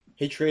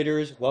Hey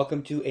traders,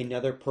 welcome to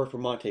another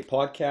Performante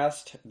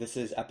podcast. This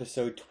is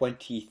episode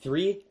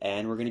 23,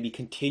 and we're going to be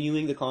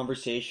continuing the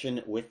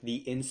conversation with the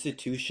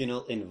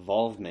institutional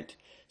involvement.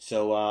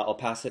 I'll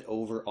pass it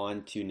over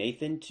on to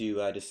Nathan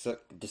to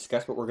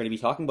discuss what we're going to be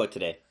talking about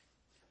today.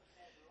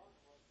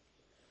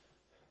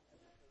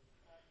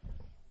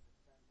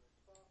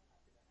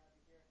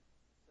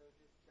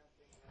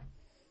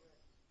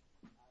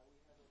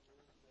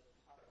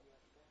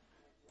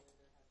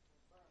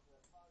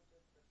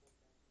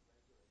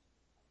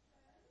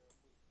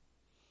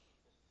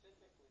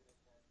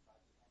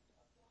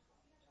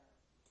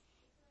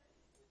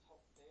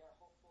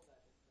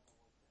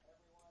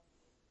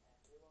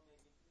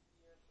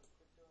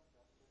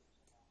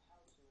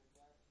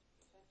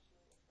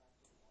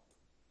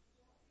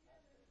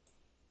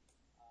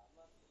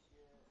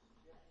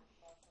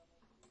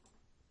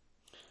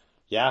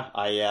 Yeah,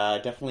 I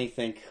definitely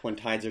think when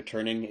tides are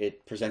turning,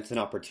 it presents an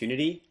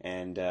opportunity,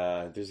 and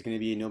there's going to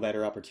be no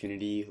better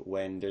opportunity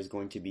when there's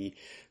going to be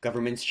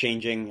governments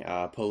changing,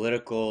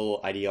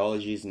 political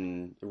ideologies,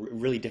 and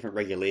really different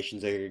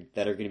regulations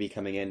that are going to be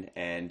coming in.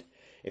 And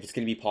if it's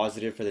going to be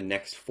positive for the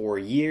next 4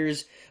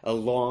 years,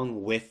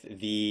 along with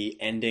the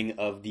ending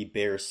of the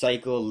bear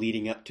cycle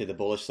leading up to the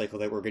bullish cycle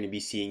that we're going to be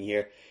seeing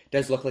here, it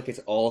does look like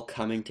it's all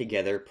coming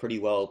together pretty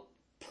well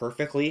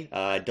perfectly.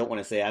 I don't want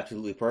to say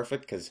absolutely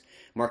perfect because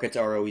markets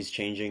are always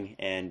changing,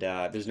 and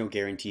there's no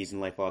guarantees in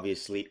life,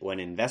 obviously, when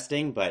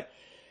investing. But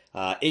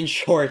in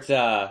short,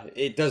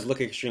 it does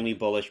look extremely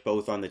bullish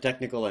both on the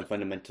technical and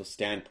fundamental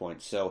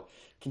standpoint. So,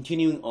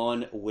 continuing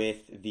on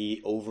with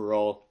the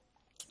overall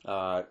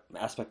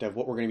aspect of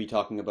what we're going to be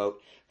talking about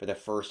for the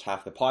first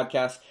half of the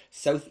podcast.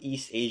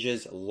 Southeast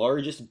Asia's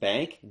largest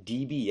bank,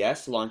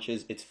 DBS,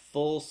 launches its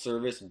full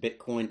service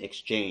Bitcoin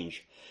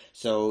exchange.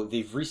 So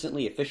they've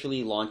recently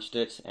officially launched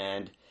it,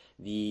 and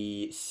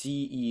the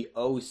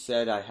CEO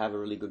said, I have a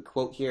really good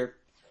quote here.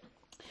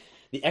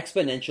 The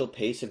exponential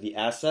pace of the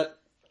asset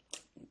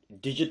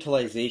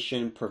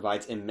digitalization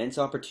provides immense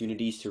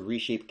opportunities to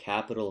reshape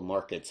capital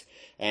markets.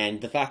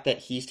 And the fact that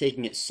he's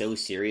taking it so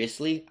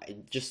seriously,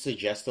 it just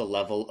suggests a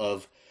level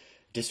of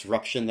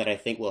disruption that I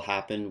think will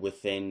happen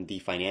within the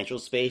financial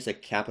space,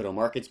 like capital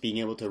markets being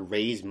able to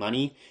raise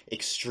money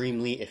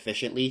extremely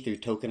efficiently through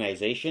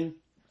tokenization.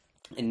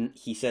 And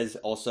he says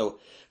also,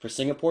 for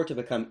Singapore to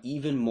become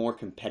even more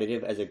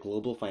competitive as a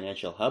global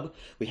financial hub,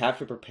 we have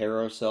to prepare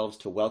ourselves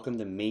to welcome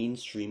the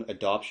mainstream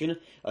adoption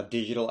of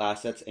digital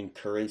assets and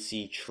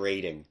currency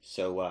trading.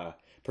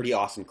 Pretty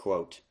awesome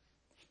quote.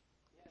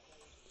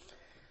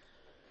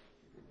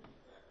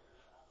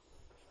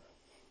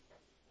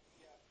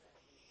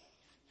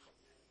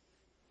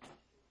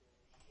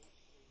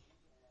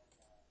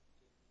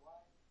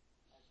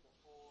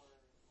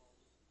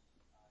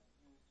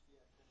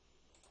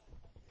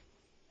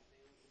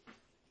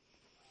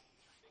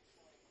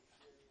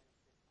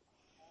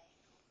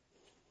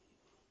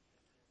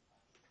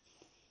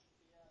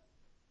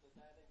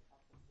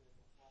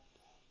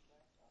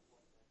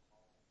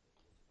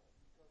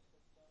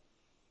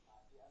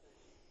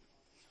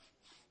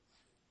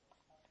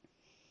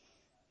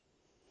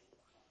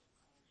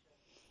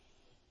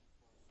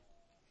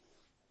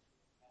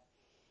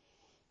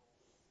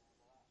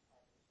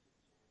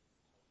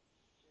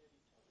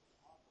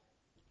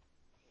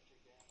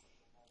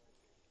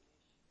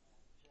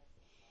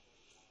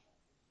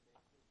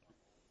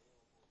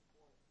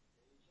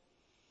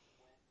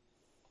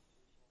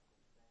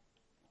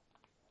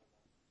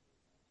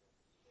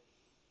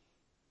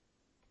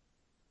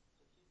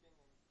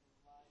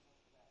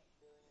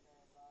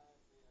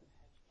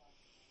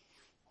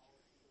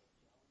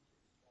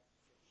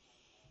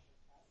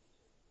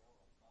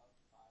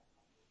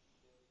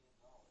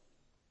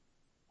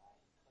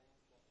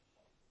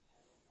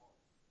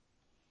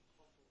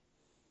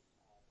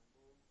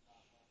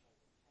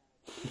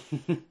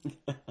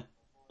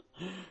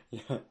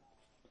 Yeah.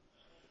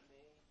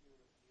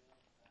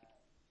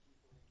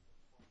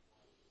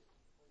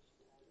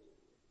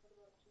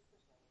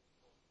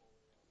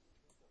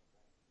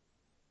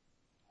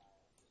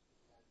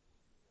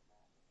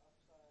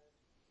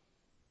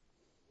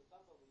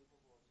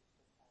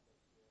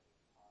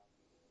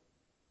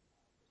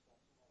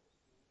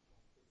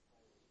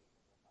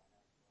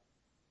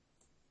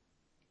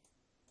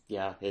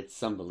 Yeah,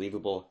 it's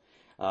unbelievable.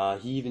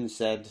 He even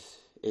said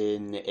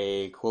in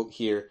a quote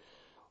here,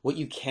 what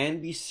you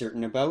can be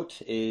certain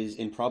about is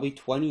in probably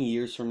 20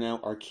 years from now,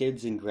 our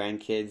kids and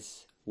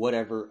grandkids,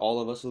 whatever,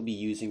 all of us will be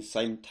using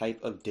some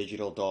type of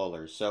digital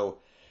dollar. So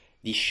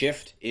the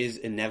shift is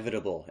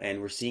inevitable,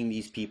 and we're seeing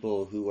these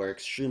people who are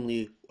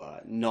extremely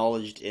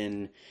knowledged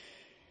in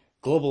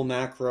global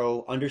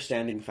macro,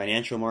 understanding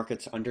financial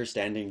markets,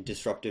 understanding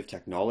disruptive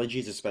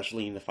technologies,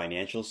 especially in the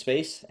financial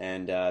space,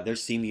 and they're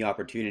seeing the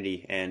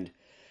opportunity. And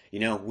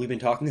we've been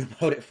talking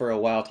about it for a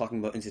while, talking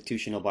about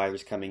institutional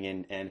buyers coming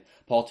in, and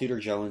Paul Tudor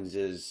Jones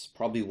is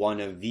probably one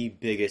of the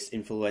biggest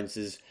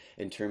influences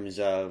in terms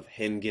of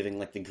him giving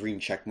like the green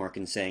check mark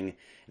and saying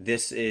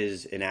this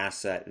is an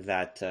asset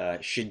that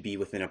should be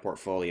within a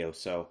portfolio.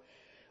 So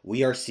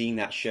we are seeing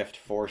that shift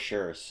for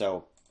sure.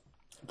 So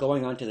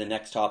Going on to the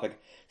next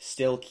topic,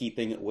 still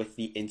keeping with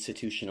the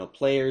institutional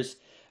players,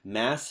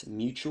 Mass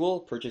Mutual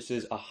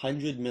purchases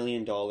 $100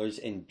 million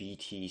in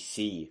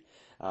BTC.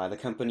 The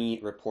company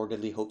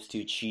reportedly hopes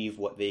to achieve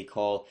what they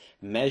call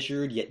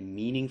measured yet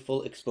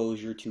meaningful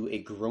exposure to a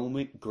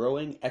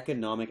growing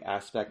economic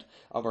aspect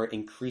of our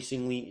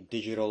increasingly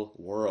digital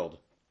world.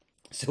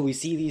 So we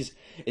see these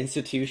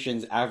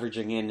institutions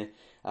averaging in,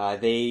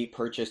 they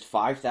purchased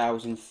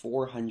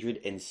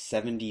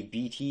 5,470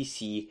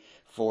 BTC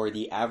for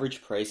the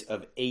average price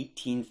of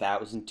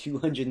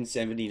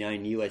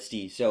 18,279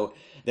 USD. So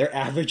their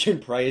average in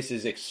price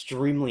is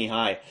extremely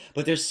high,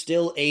 but they're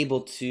still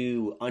able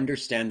to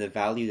understand the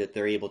value that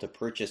they're able to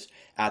purchase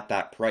at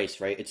that price,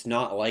 right? It's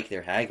not like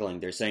they're haggling.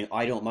 They're saying,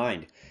 I don't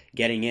mind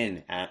getting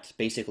in at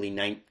basically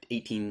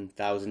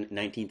 18,000,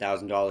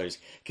 $19,000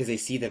 because they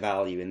see the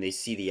value and they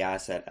see the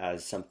asset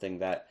as something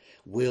that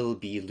will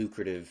be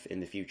lucrative in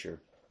the future.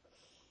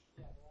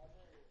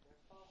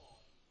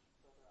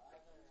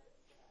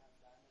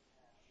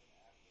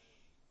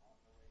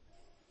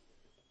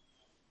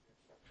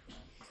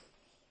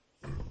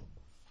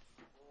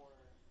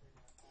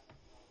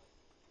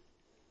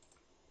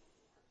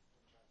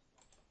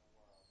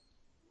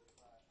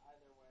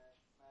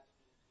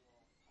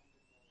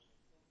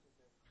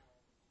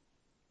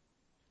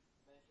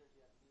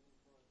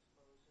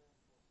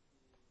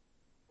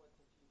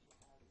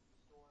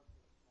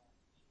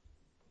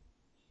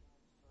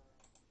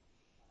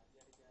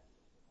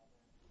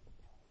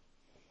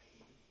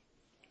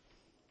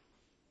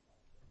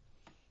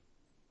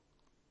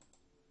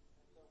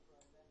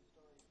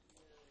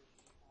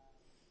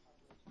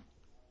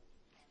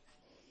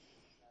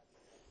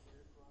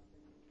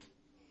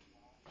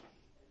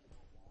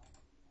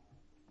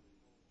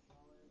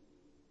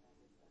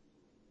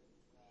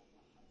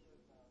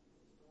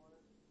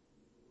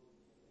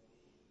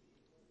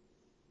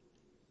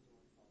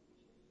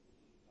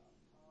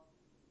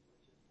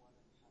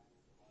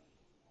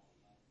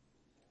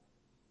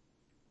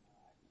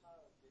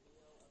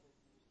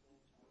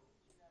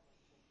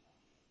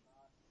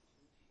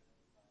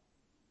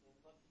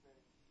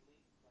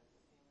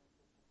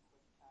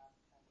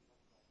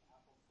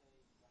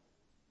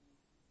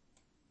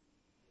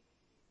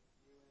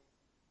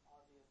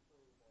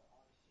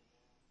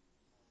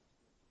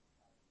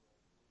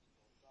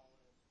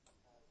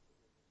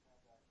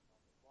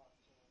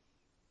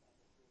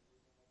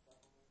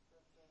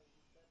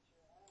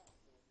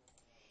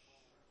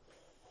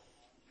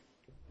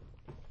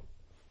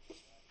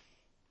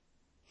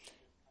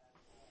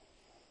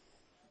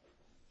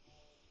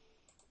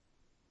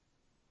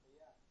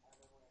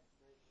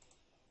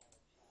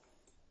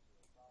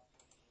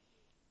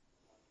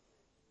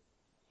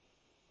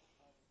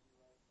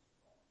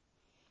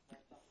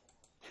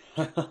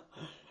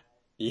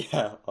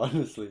 Yeah,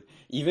 honestly,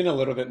 even a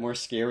little bit more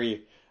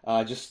scary.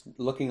 Just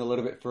looking a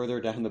little bit further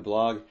down the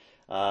blog,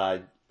 uh,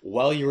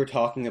 while you were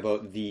talking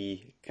about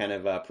the kind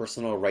of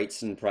personal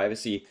rights and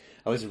privacy,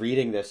 I was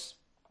reading this.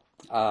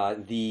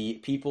 The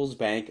People's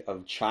Bank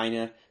of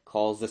China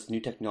calls this new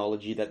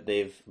technology that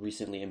they've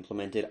recently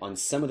implemented on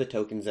some of the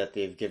tokens that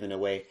they've given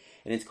away,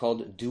 and it's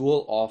called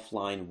dual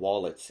offline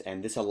wallets.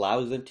 And this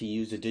allows them to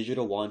use a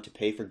digital wand to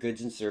pay for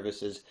goods and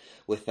services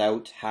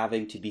without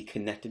having to be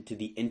connected to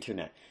the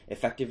internet,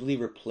 effectively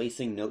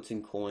replacing notes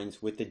and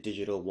coins with the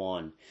digital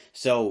wand.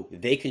 So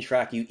they can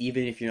track you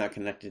even if you're not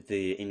connected to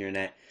the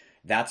internet.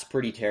 That's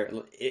pretty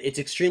terrible. It's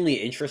extremely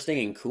interesting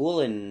and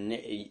cool and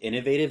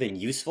innovative and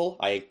useful.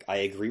 I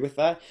agree with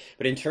that.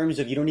 But in terms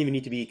of you don't even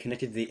need to be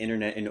connected to the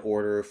internet in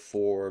order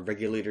for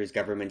regulators,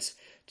 governments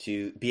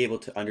to be able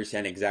to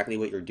understand exactly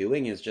what you're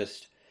doing is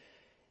just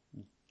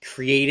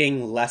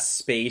creating less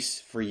space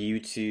for you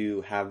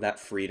to have that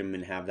freedom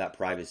and have that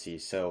privacy.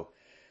 So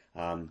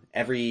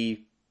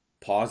every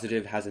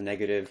positive has a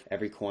negative.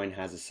 Every coin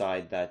has a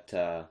side that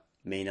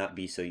may not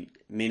be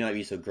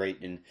so great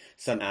in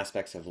some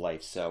aspects of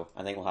life. So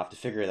I think we'll have to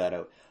figure that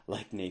out,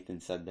 like Nathan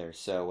said there.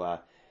 So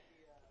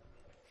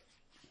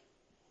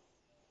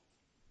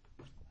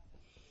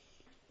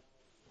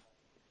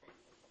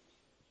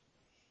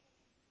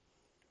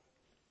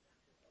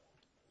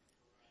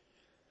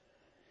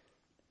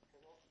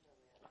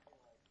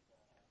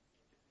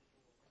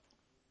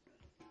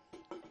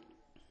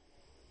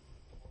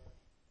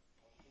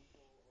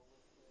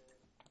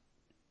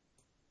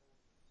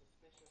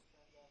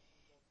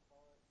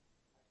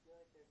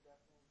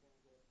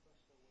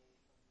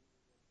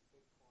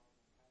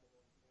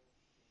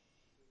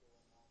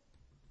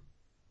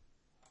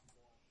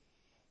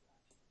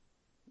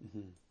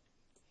mhm.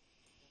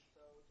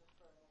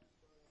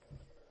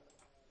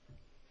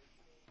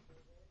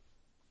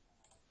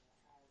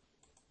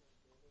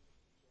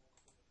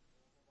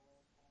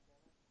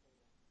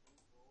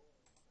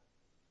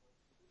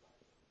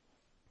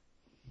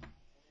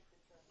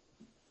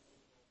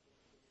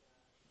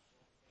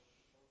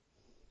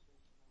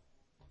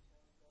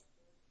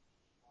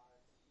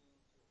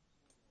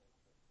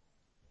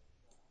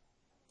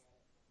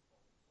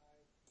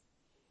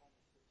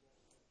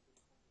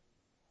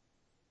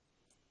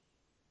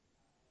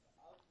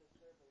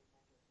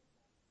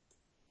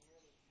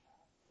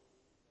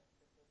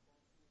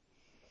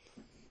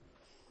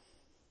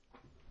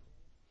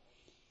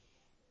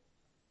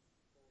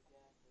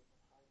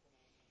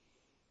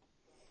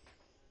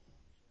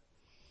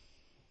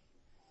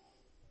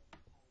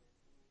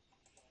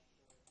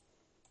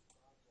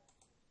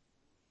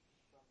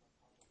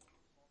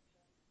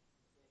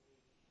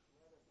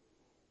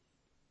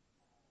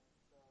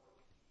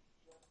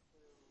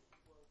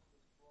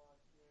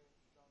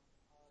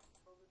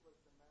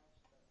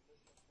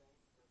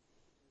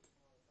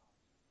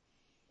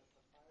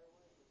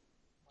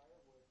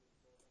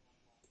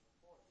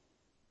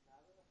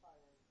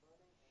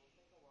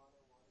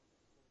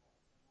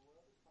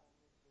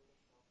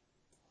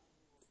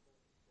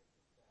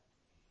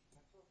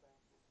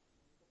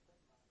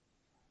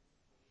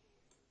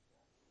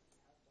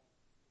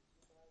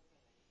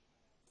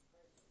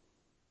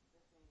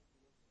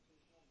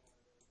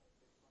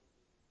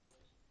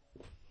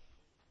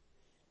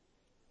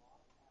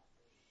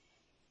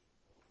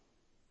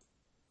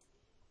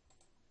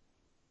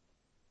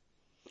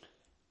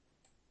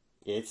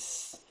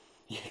 It's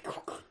yeah,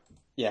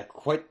 yeah,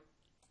 quite.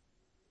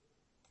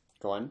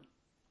 Go on.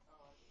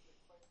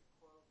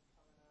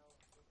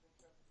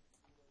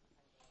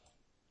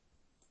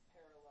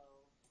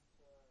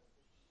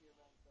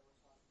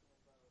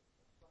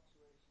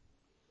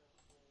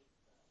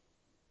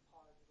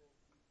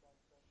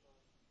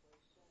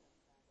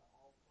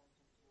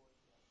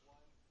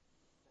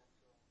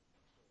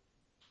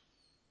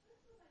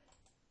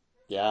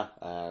 Yeah,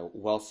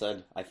 well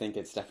said. I think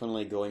it's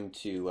definitely going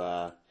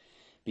to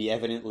be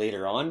evident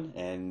later on,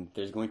 and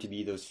there's going to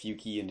be those few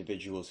key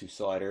individuals who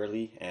saw it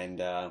early.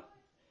 And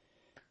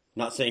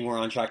not saying we're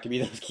on track to be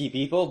those key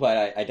people,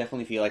 but I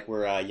definitely feel like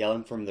we're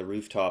yelling from the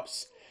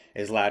rooftops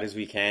as loud as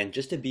we can,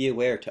 just to be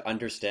aware, to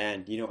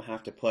understand. You don't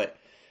have to put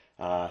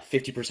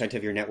 50%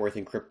 of your net worth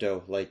in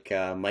crypto like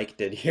Mike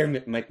did here,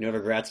 Mike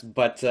Novogratz,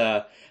 but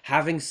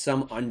having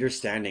some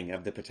understanding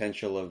of the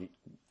potential of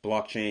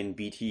blockchain,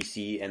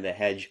 BTC, and the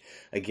hedge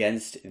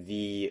against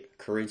the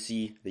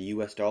currency, the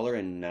US dollar,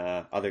 and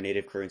other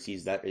native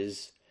currencies that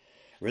is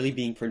really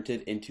being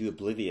printed into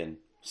oblivion,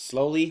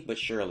 slowly but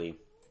surely.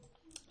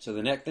 So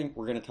the next thing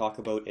we're going to talk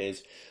about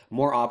is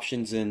more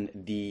options and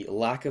the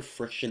lack of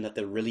friction that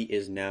there really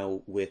is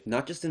now with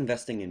not just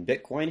investing in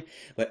Bitcoin,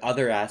 but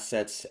other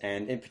assets,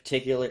 and in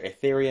particular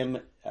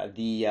Ethereum.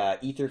 The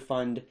Ether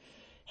Fund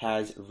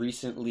has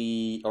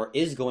recently, or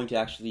is going to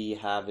actually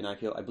have an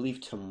IPO, I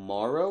believe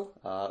tomorrow.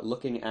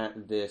 Looking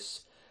at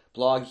this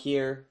blog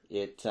here,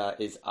 it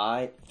is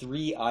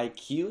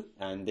I3IQ,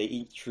 and they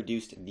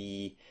introduced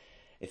the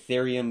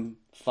Ethereum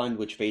fund,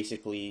 which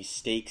basically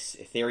stakes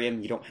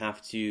Ethereum. You don't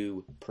have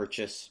to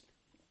purchase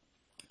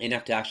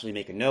enough to actually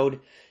make a node.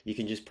 You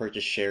can just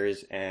purchase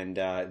shares, and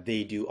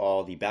they do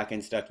all the back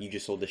end stuff. You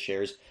just hold the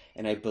shares,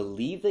 and I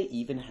believe they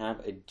even have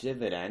a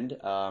dividend.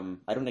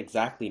 I don't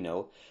exactly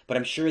know, but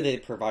I'm sure they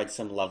provide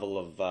some level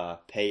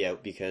of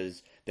payout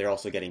because they're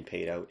also getting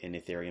paid out in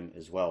Ethereum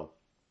as well.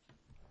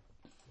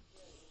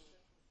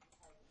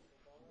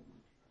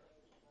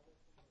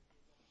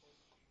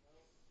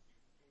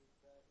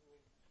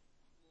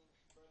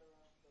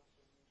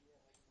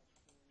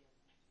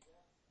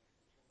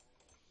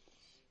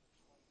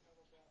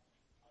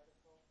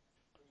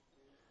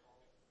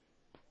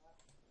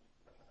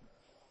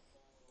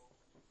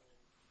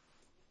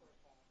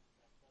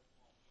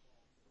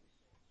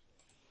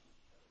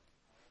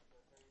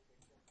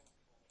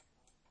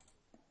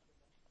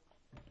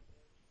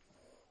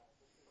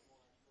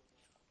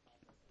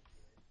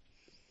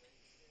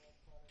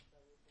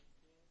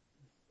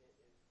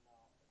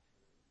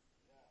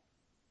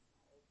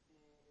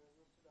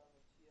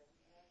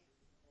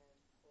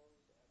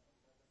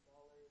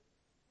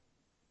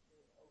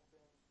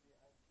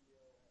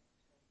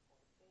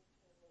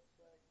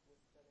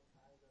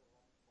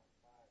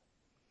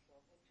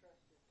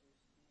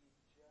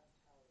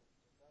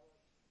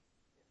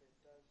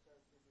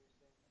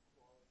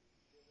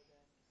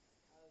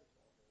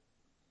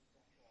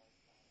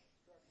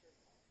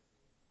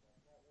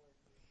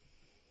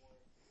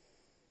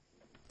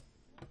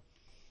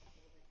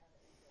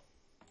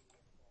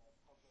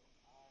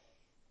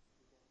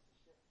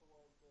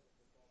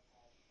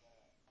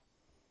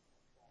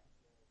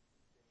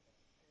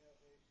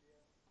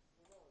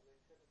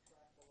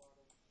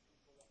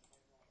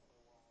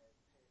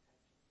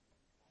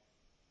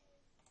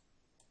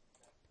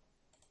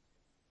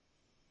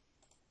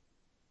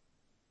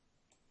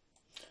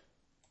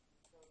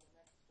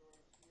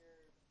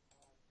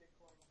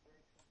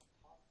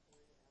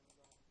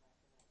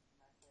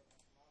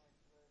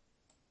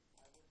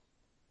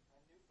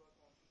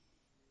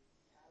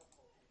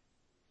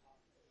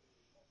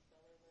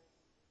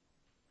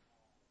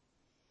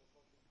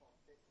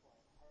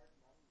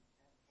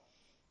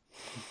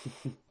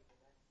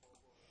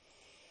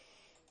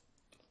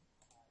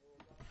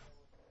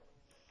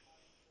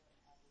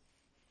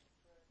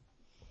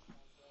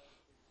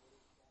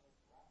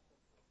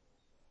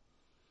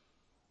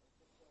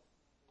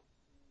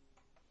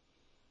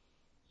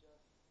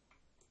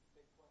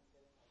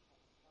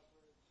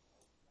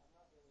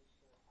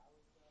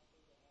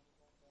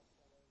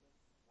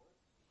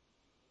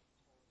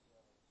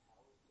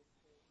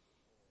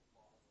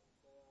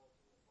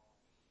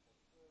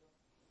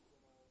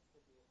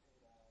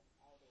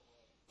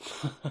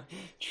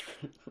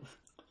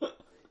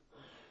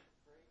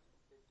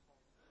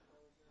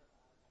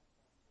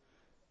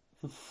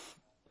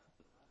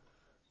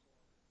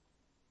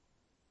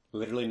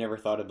 Literally never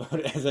thought about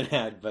it as an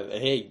ad, but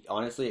hey,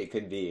 honestly, it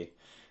could be.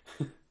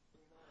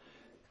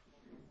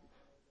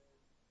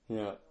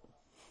 Yeah.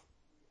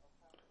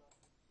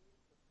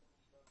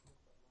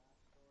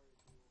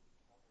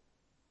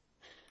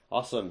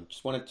 Awesome.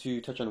 Just wanted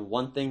to touch on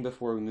one thing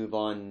before we move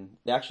on.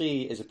 It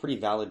actually is a pretty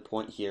valid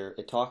point here.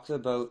 It talks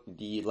about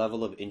the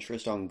level of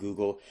interest on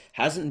Google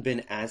hasn't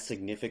been as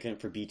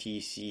significant for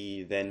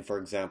BTC than, for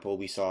example,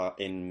 we saw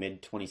in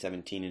mid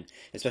 2017 and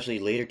especially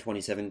later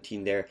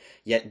 2017 there.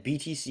 Yet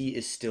BTC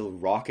is still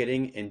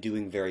rocketing and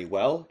doing very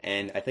well.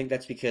 And I think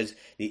that's because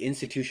the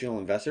institutional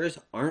investors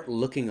aren't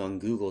looking on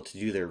Google to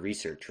do their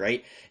research,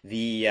 right?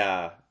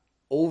 The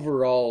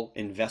overall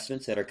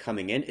investments that are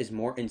coming in is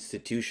more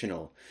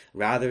institutional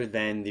rather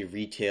than the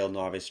retail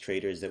novice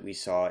traders that we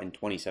saw in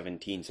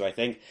 2017. So I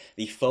think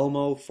the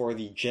FOMO for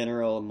the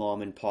general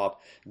mom and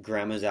pop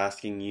grandma's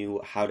asking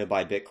you how to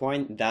buy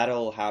Bitcoin,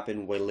 that'll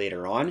happen way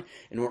later on,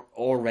 and we're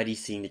already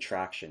seeing the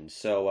traction.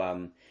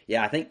 So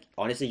yeah, I think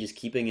honestly just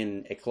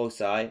keeping a close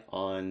eye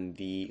on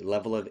the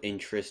level of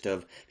interest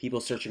of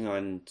people searching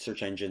on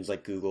search engines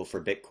like Google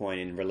for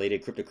Bitcoin and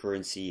related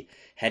cryptocurrency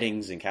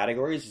headings and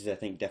categories is, I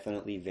think,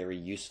 definitely very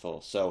useful.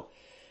 So,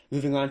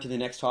 moving on to the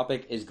next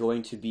topic is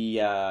going to be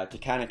to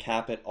kind of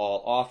cap it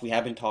all off. We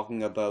have been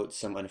talking about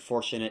some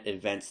unfortunate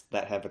events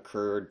that have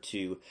occurred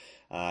to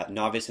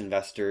novice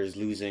investors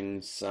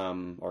losing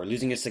some or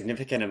losing a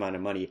significant amount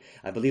of money.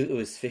 I believe it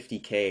was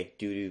 50K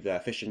due to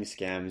the phishing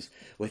scams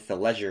with the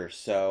Ledger.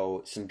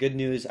 So, some good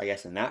news, I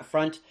guess, on that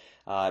front.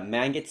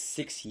 Man gets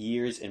 6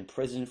 years in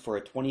prison for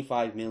a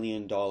 $25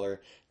 million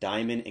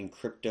diamond and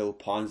crypto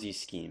Ponzi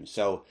scheme.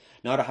 So,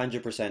 not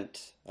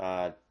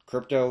 100%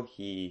 crypto.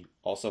 He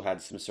also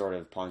had some sort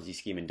of Ponzi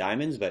scheme in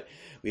diamonds, but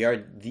we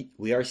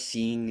are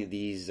seeing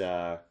these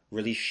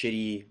really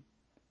shitty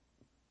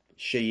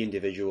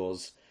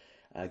individuals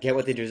get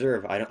what they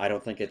deserve. I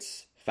don't think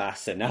it's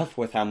fast enough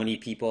with how many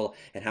people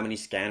and how many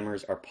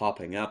scammers are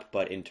popping up.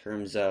 But in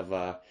terms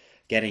of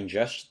getting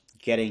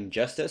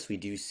justice, we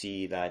do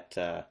see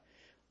that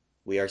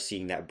we are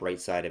seeing that bright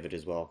side of it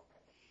as well.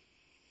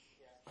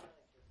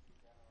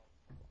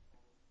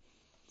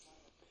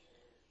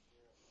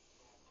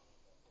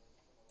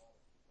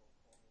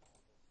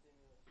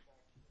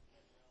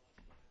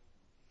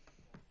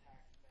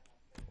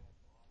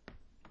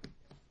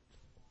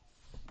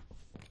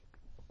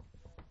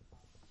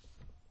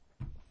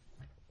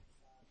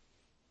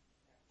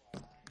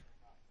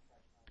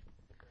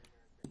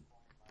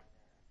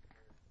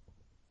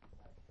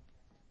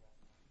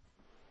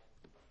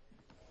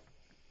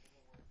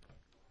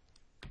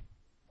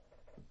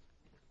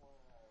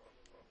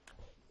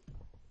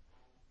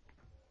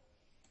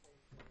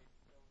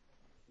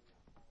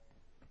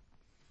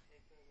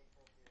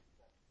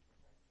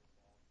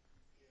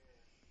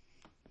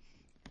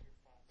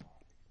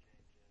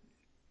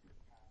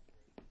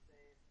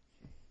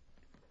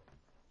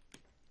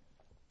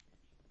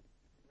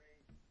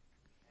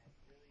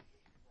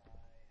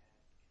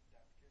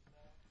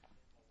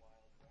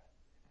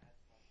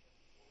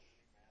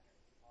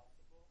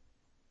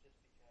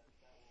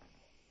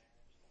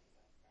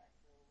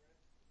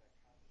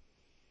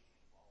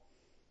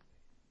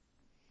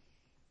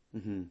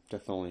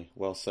 Definitely,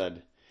 well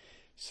said.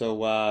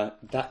 So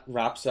that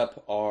wraps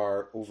up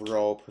our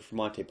overall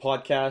Performante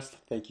podcast.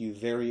 Thank you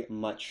very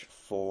much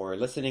for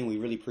listening. We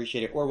really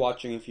appreciate it, or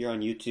watching if you're on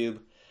YouTube.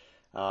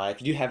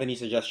 If you do have any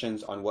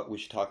suggestions on what we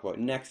should talk about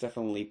next,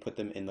 definitely put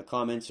them in the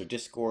comments or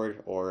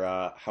Discord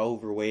or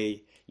however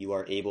way you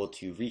are able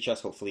to reach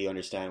us. Hopefully, you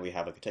understand we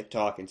have like a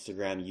TikTok,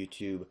 Instagram,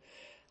 YouTube.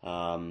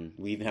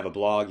 We even have a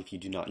blog if you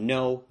do not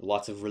know.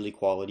 Lots of really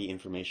quality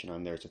information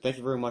on there. So thank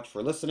you very much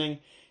for listening,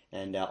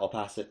 and I'll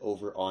pass it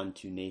over on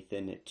to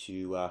Nathan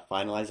to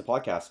finalize the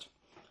podcast.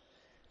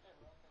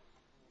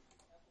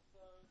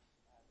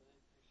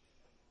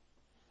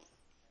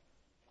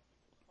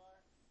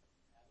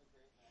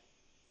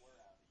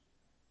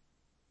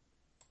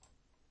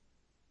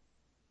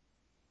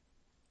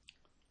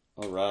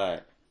 All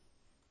right,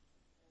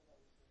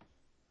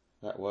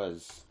 that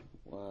was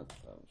what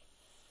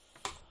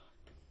the.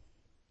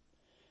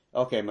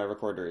 Okay, my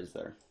recorder is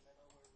there.